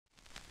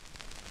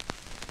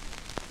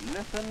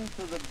Listen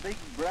to the big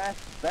brass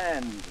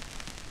band.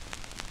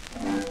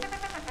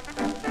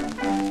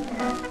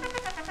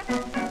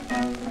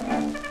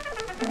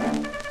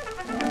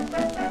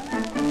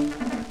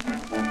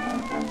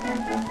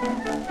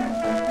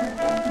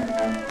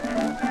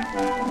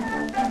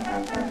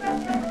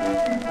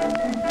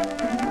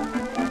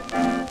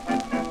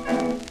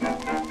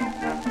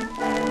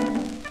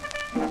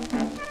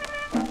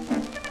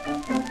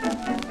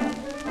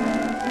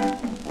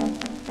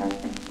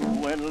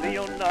 When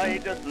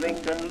Leonidas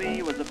Lincoln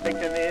Lee was a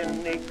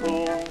pickaninny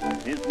coon,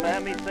 his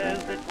mammy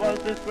says it was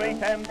his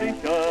great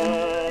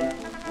ambition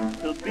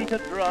to beat a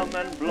drum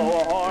and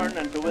blow a horn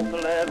and to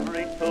whistle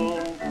every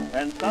tune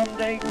and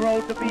someday grow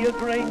to be a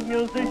great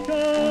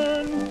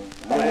musician.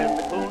 When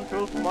the coon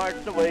troops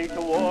marched away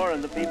to war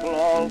and the people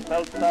all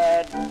felt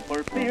sad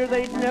for fear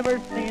they'd never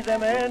see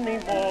them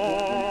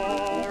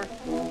anymore,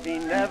 he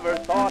never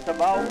thought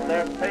about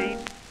their fate,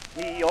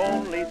 he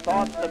only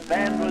thought the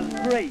band was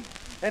great.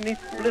 And he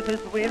split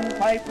his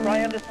windpipe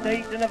trying to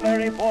state in a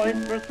very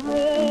boisterous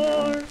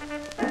roar.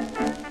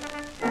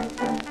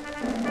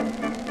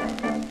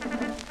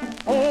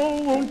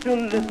 Oh, won't you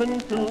listen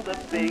to the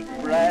big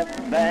brass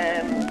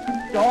band?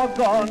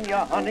 Doggone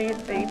ya, honey,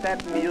 ain't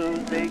that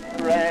music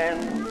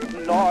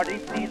grand? Lordy,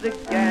 see the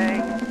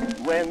gang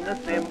when the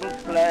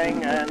cymbals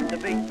clang and the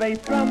big bass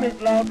drum is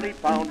loudly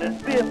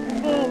pounded. Biff,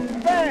 boom,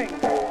 bang!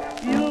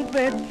 You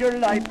bet your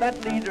life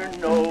that leader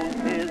knows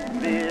his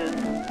biz.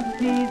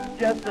 He's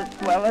just the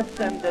swellest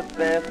and the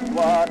best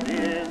what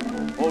is.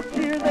 Oh,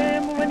 cheer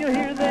them when you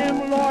hear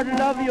them, Lord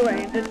love you,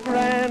 ain't it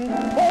grand?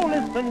 Oh,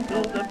 listen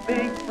to the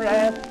big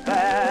brass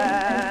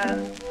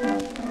band.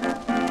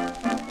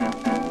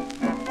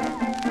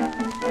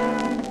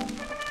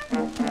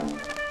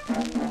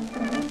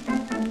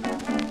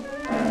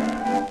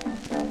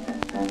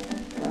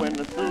 When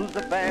the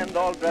Sousa band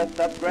all dressed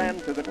up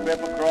grand took a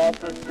trip across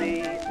the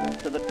sea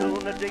to the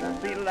tune of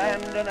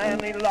Dixieland and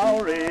Annie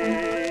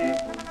Lowry,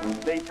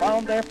 they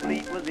found their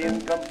fleet was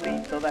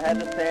incomplete, so they had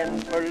to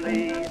send for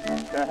Lee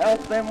to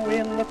help them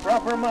win the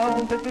proper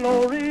mounted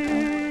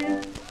glory.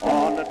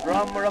 On a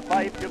drum or a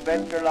pipe, you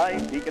bet your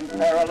life, he can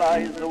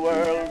paralyze the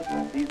world.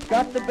 He's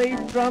got the bass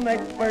drum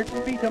experts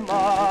beat a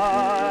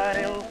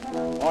mile.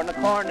 On a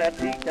cornet,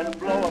 he can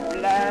blow a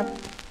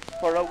blast.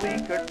 For a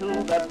week or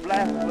two, that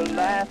blast will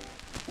last,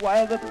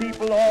 while the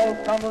people all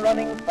come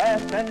running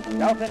fast and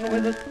shouting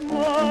with a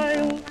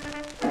smile.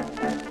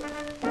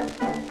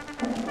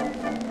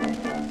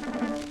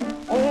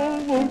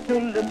 Won't you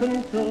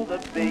listen to the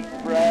big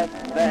brass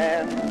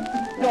band?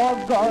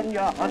 Doggone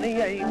ya, honey,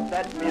 ain't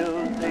that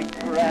music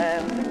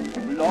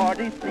grand?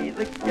 Lordy, see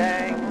the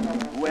gang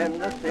when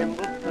the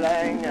cymbals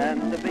clang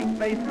and the big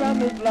bass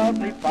drum is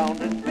loudly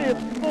pounded. Biff,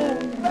 boom,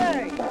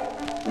 bang!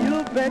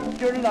 You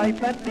bet your life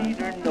that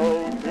leader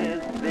knows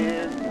his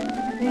biz.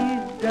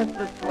 He's just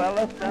the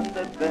swellest and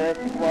the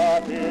best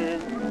what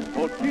is.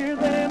 Oh, cheer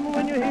them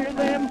when you hear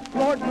them,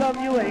 Lord love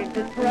you, ain't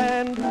it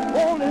grand?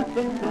 Oh,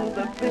 listen to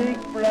the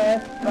big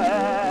brass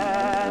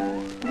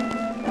band.